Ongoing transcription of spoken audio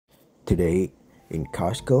Today in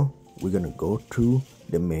Costco, we're gonna go through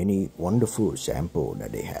the many wonderful samples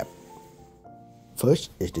that they have.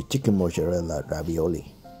 First is the chicken mozzarella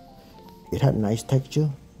ravioli. It had nice texture,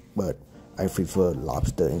 but I prefer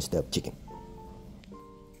lobster instead of chicken.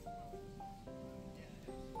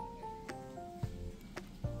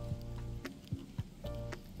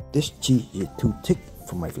 This cheese is too thick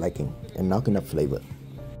for my liking and not enough flavor.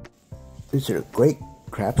 This is a great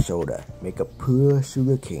crab soda made of pure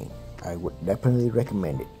sugar cane. I would definitely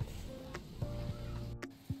recommend it.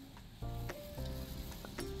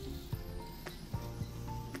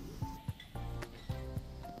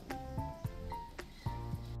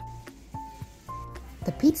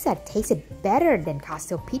 The pizza tasted better than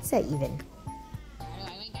Costco pizza even.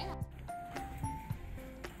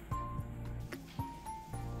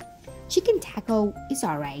 Chicken taco is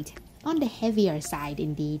alright, on the heavier side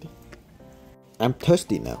indeed. I'm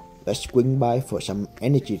thirsty now. Let's swing by for some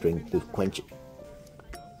energy drink to quench it.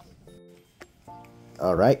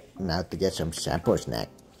 Alright, now to get some sample snack.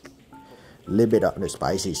 A little bit on the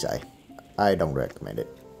spicy side. I don't recommend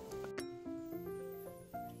it.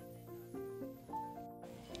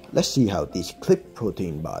 Let's see how this clip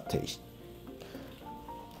protein bar tastes.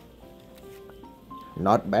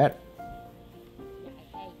 Not bad.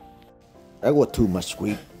 That was too much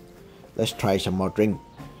sweet. Let's try some more drink.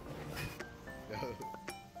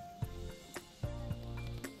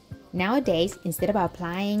 Nowadays, instead of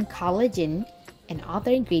applying collagen and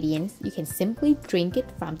other ingredients, you can simply drink it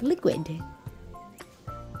from the liquid.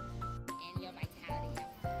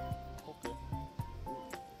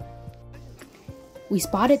 We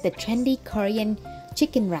spotted the trendy Korean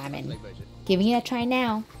chicken ramen. Giving it a try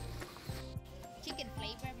now.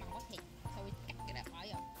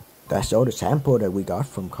 That's all the sample that we got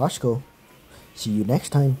from Costco. See you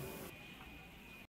next time.